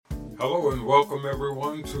Hello and welcome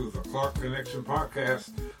everyone to the Clark Connection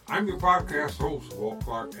Podcast. I'm your podcast host, Walt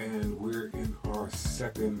Clark, and we're in our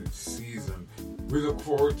second season. We look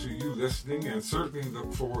forward to you listening and certainly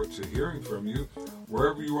look forward to hearing from you.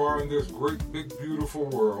 Wherever you are in this great, big, beautiful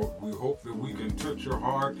world, we hope that we can touch your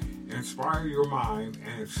heart, inspire your mind,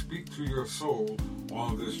 and speak to your soul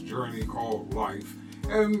on this journey called life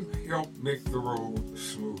and help make the road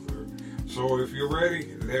smoother. So if you're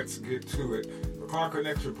ready, let's get to it. Clark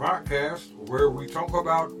Connection Podcast, where we talk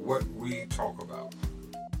about what we talk about.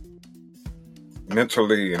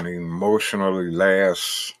 Mentally and emotionally,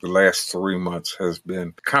 the last 3 months has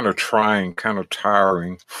been kind of trying, kind of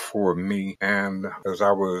tiring for me. And as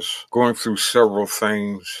I was going through several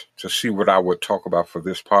things to see what I would talk about for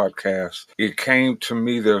this podcast, it came to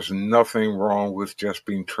me there's nothing wrong with just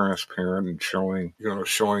being transparent and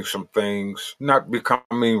showing some things, not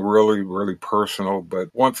becoming really personal. But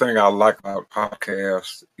one thing I like about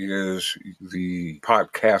podcasts is the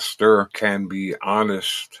podcaster can be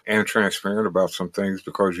honest and transparent about some things,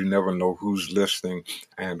 because you never know who's listening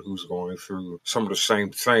and who's going through some of the same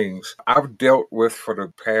things I've dealt with for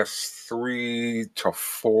the past 3 to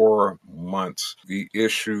 4 months. The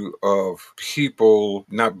issue of people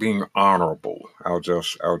not being honorable. I'll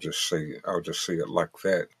just say it like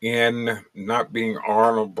that. In not being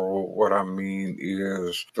honorable, what I mean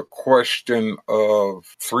is the question of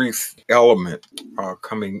three elements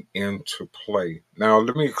coming into play. Now,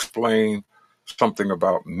 let me explain something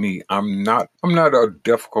about me. I'm not a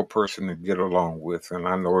difficult person to get along with, and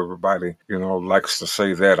I know everybody, likes to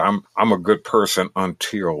say that I'm a good person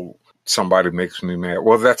until somebody makes me mad.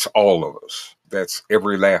 Well, that's all of us. That's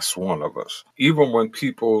every last one of us. Even when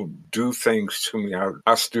people do things to me,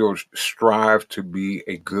 I still strive to be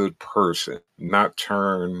a good person, not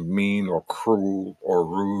turn mean or cruel or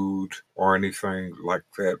rude or anything like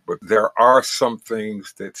that. But there are some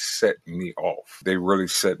things that set me off. They really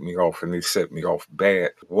set me off, and they set me off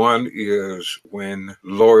bad. One is when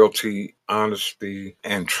loyalty, honesty,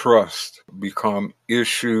 and trust become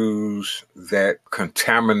issues that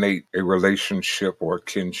contaminate a relationship or a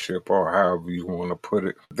kinship, or however you want to put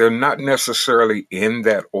it. They're not necessarily in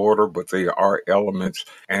that order, but they are elements,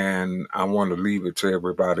 and I want to leave it to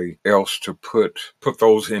everybody else to put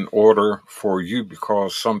those in order for you,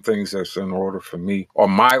 because some things that's in order for me, or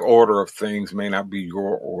my order of things, may not be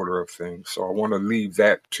your order of things. So I want to leave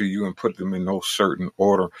that to you and put them in no certain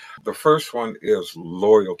order. The first one is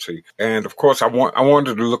loyalty. And of course, I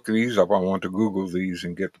wanted to look these up. I wanted to Google these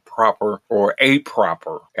and get the proper or a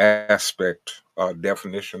proper aspect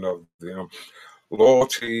definition of them.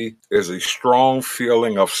 Loyalty is a strong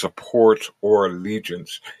feeling of support or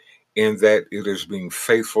allegiance, in that it is being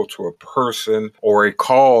faithful to a person or a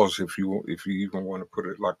cause, if you even want to put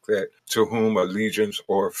it like that, to whom allegiance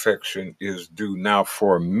or affection is due. Now,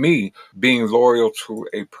 for me, being loyal to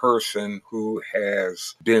a person who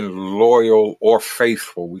has been loyal or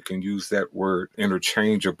faithful, we can use that word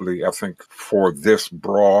interchangeably, I think, for this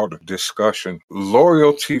broad discussion.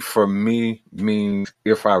 Loyalty for me means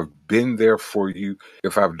if I've been there for you,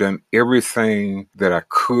 if I've done everything that I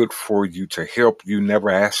could for you to help you, never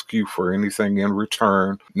ask you for anything in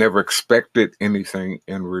return, never expected anything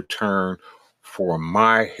in return for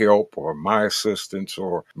my help or my assistance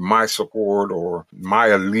or my support or my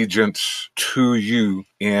allegiance to you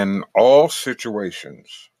in all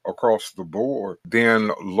situations across the board,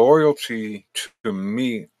 then loyalty to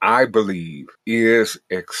me, I believe, is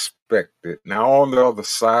expected. Now, on the other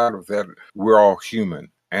side of that, we're all human.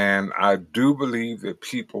 And I do believe that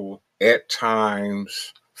people at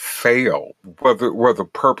times fail, whether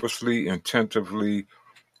purposely, intentively,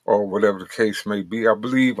 or whatever the case may be. I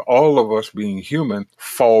believe all of us, being human,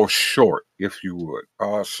 fall short, if you would.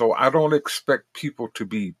 So I don't expect people to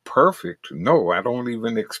be perfect. No, I don't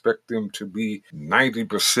even expect them to be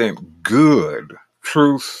 90% good.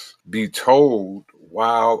 Truth be told,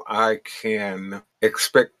 while I can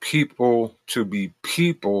expect people to be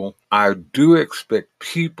people, I do expect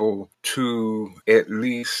people to at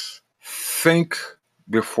least think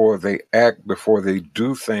before they act, before they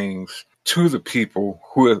do things to the people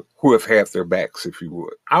who have had their backs, if you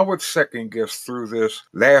would. I would second guess through this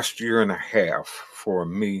last year and a half for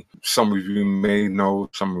me. Some of you may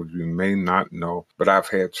know, some of you may not know, but I've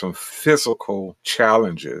had some physical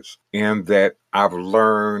challenges in that I've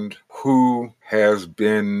learned who has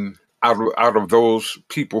been out of those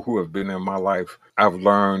people who have been in my life. I've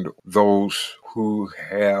learned those who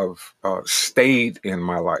have stayed in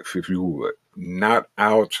my life, if you would. Not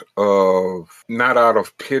out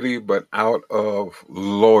of pity, but out of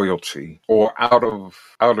loyalty, or out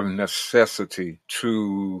of necessity,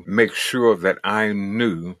 to make sure that I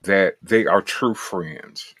knew that they are true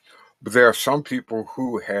friends. But there are some people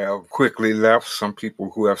who have quickly left, some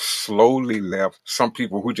people who have slowly left, some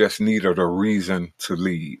people who just needed a reason to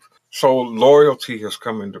leave. So loyalty has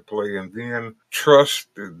come into play. And then trust,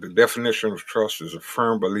 the definition of trust is a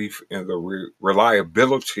firm belief in the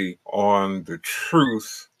reliability on the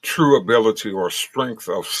true ability or strength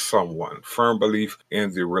of someone. Firm belief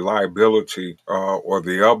in the reliability or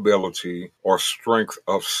the ability or strength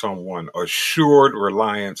of someone. Assured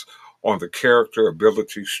reliance on the character,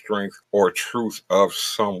 ability, strength, or truth of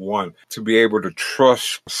someone. To be able to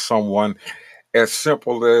trust someone, as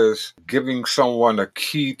simple as giving someone a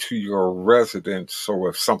key to your residence. So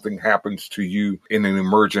if something happens to you in an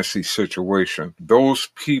emergency situation, those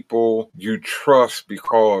people you trust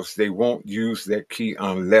because they won't use that key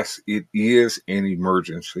unless it is an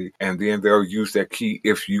emergency. And then they'll use that key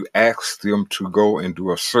if you ask them to go and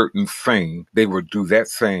do a certain thing. They will do that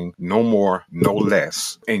thing, no more, no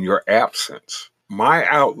less, in your absence. My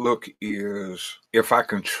outlook is if I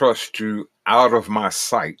can trust you out of my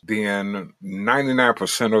sight, then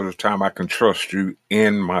 99% of the time I can trust you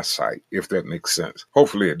in my sight, if that makes sense.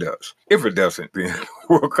 Hopefully it does. If it doesn't, then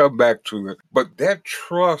we'll come back to it. But that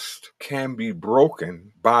trust can be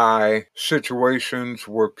broken by situations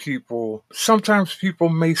where sometimes people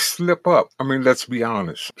may slip up. I mean, let's be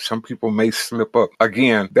honest. Some people may slip up.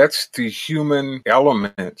 Again, that's the human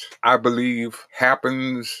element, I believe,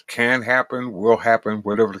 happens, can happen, will happen,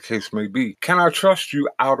 whatever the case may be. Can I trust you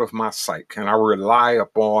out of my sight? Can I rely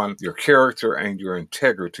upon your character and your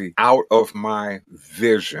integrity out of my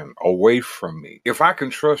vision, away from me? If I can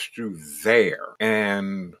trust you there,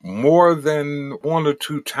 and more than one or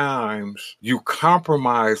two times you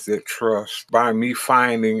compromise that trust by me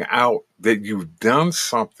finding out that you've done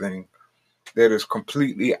something that is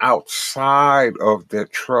completely outside of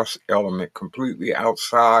that trust element, completely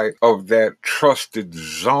outside of that trusted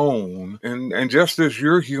zone. And just as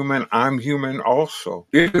you're human, I'm human also.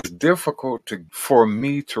 It is difficult for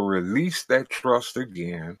me to release that trust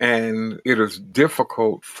again, and it is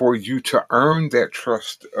difficult for you to earn that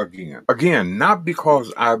trust again. Again, not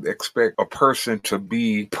because I expect a person to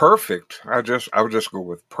be perfect. I would just go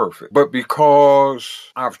with perfect. But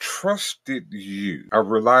because I've trusted you, I've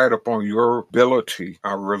relied upon your ability,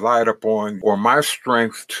 I relied upon or my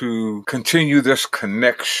strength to continue this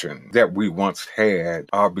connection that we once had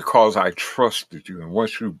because I trusted you. And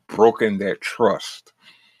once you've broken that trust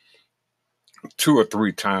 2 or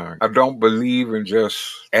 3 times, I don't believe in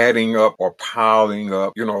just adding up or piling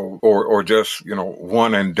up, or just,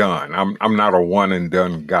 one and done. I'm not a one and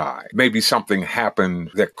done guy. Maybe something happened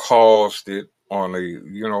that caused it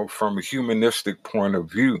on from a humanistic point of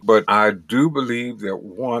view. But I do believe that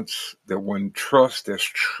when trust has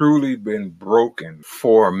truly been broken,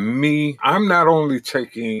 for me, I'm not only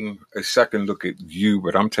taking a second look at you,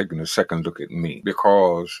 but I'm taking a second look at me.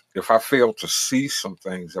 Because if I fail to see some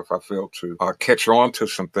things, if I fail to catch on to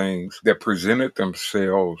some things that presented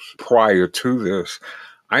themselves prior to this,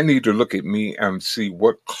 I need to look at me and see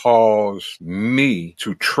what caused me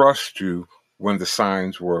to trust you when the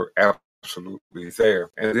signs were absolutely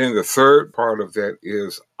there. And then the third part of that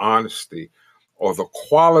is honesty, or the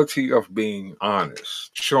quality of being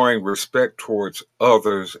honest, showing respect towards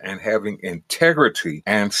others and having integrity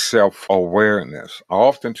and self-awareness. I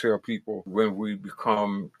often tell people when we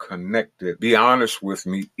become connected, be honest with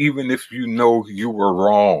me, even if you know you were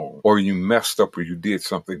wrong or you messed up or you did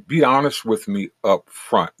something, be honest with me up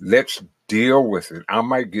front. Let's deal with it. I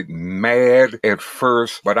might get mad at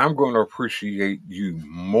first, but I'm going to appreciate you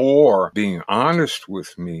more being honest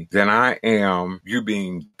with me than I am you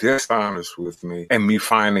being dishonest with me and me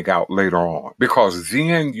finding out later on. Because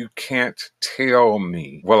then you can't tell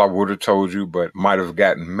me, well, I would have told you, but might have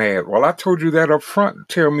gotten mad. Well, I told you that up front.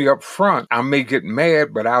 Tell me up front. I may get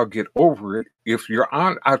mad, but I'll get over it. If you're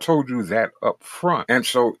on, I told you that up front. And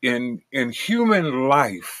so in human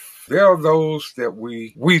life, there are those that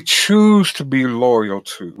we choose to be loyal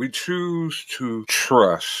to. We choose to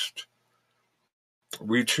trust.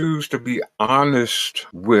 We choose to be honest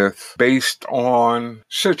with based on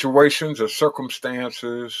situations or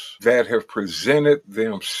circumstances that have presented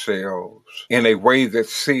themselves in a way that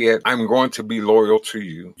said, I'm going to be loyal to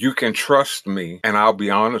you. You can trust me and I'll be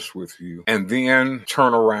honest with you. And then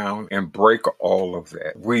turn around and break all of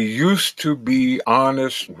that. We used to be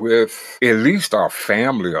honest with at least our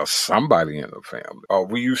family or somebody in the family.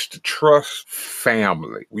 We used to trust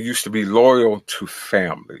family. We used to be loyal to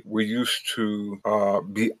family. We used to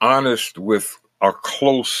be honest with our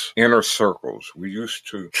close inner circles. We used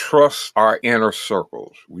to trust our inner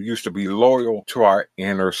circles. We used to be loyal to our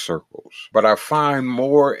inner circles. But I find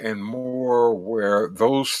more and more where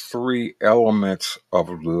those three elements of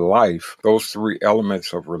life, those three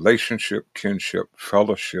elements of relationship, kinship,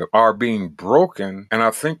 fellowship are being broken. And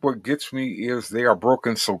I think what gets me is they are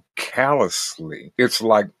broken so callously. It's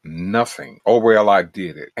like nothing. Oh, well, I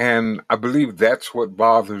did it. And I believe that's what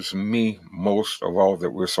bothers me most of all,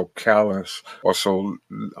 that we're so callous or so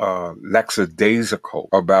lackadaisical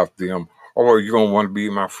about them. Oh, you don't want to be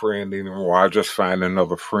my friend anymore. I just find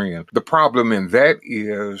another friend. The problem in that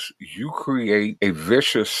is you create a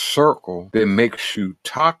vicious circle that makes you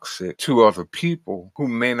toxic to other people who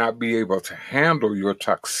may not be able to handle your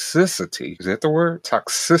toxicity. Is that the word?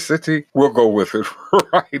 Toxicity? We'll go with it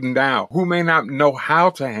right now. Who may not know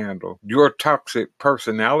how to handle your toxic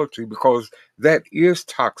personality, because that is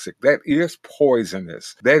toxic. That is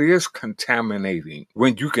poisonous. That is contaminating.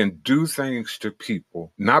 When you can do things to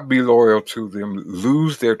people, not be loyal to them,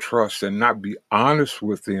 lose their trust, and not be honest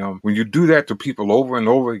with them. When you do that to people over and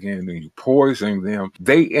over again and you poison them,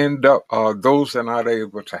 they end up, those that are not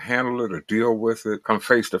able to handle it or deal with it, come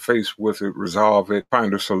face to face with it, resolve it,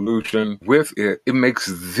 find a solution with it, it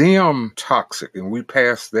makes them toxic. And we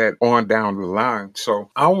pass that on down the line.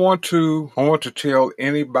 So I want to tell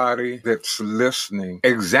anybody that's listening,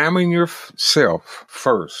 examine yourself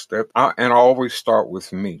first. And I always start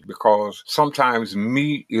with me, because sometimes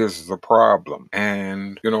me is the problem.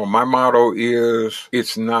 And, my motto is,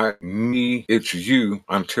 it's not me, it's you,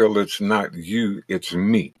 until it's not you, it's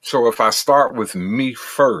me. So if I start with me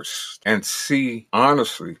first and see,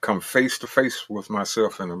 honestly, come face to face with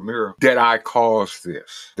myself in the mirror, did I cause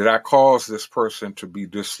this? Did I cause this person to be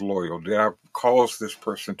disloyal? Did I cause this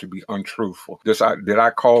person to be untruthful? Did I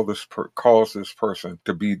cause this person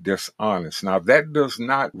to be dishonest? Now, that does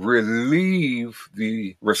not relieve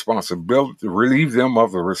them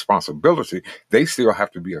of the responsibility. They still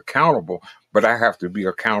have to be accountable, but I have to be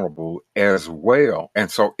accountable as well. And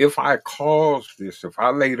so if I caused this, if I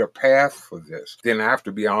laid a path for this, then I have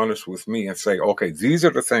to be honest with me and say, okay, these are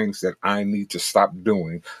the things that I need to stop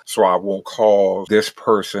doing so I won't cause this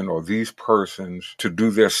person or these persons to do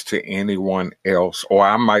this to anyone else, or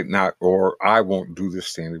I won't do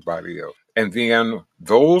this to anybody else. And then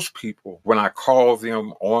those people, when I call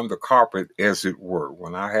them on the carpet, as it were,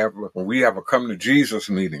 when we have a come to Jesus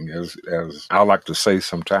meeting, as I like to say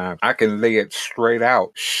sometimes, I can lay it straight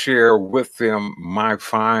out, share with them my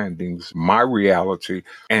findings, my reality,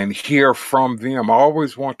 and hear from them. I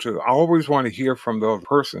always want to hear from the other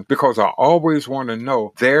person, because I always want to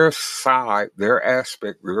know their side, their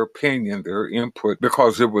aspect, their opinion, their input,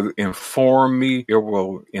 because it will inform me, it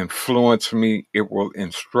will influence me, it will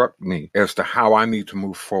instruct me as to how I need to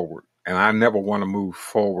move forward. And I never want to move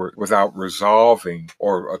forward without resolving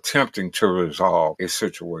or attempting to resolve a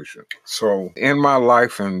situation. So in my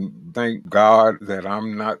life, and thank God that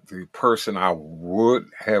I'm not the person I would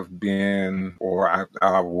have been or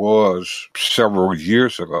I was several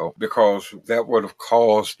years ago, because that would have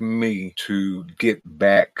caused me to get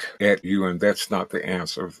back at you. And that's not the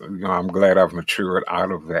answer. I'm glad I've matured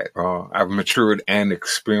out of that. I've matured and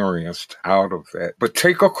experienced out of that. But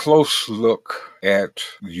take a close look at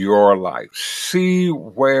your life. See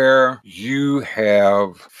where you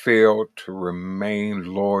have failed to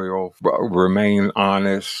remain loyal, remain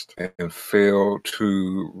honest, and failed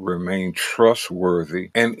to remain trustworthy.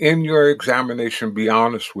 And in your examination, be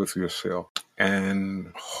honest with yourself.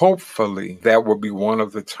 And hopefully that will be one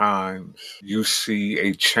of the times you see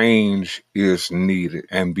a change is needed,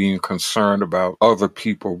 and being concerned about other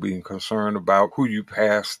people, being concerned about who you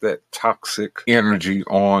pass that toxic energy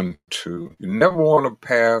on to. You never want to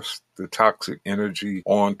pass the toxic energy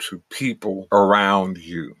on to people around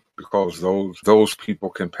you, because those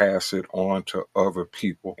people can pass it on to other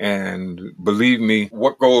people. And believe me,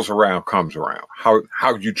 what goes around comes around.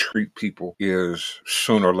 How you treat people is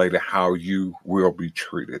sooner or later how you will be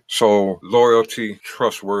treated. So loyalty,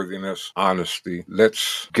 trustworthiness, honesty,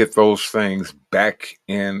 let's get those things back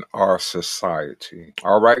in our society.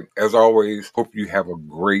 All right. As always, hope you have a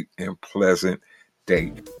great and pleasant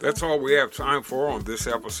day. That's all we have time for on this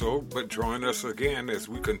episode, but join us again as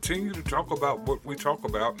we continue to talk about what we talk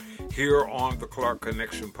about here on the Clark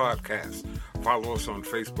Connection podcast. Follow us on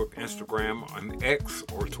Facebook, Instagram, on X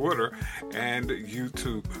or Twitter, and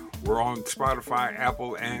YouTube. We're on Spotify,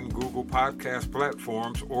 Apple, and Google podcast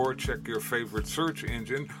platforms, or check your favorite search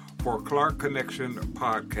engine for Clark Connection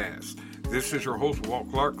podcast. This is your host,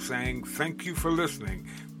 Walt Clark, saying thank you for listening.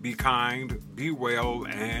 Be kind, be well,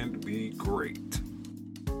 and be great.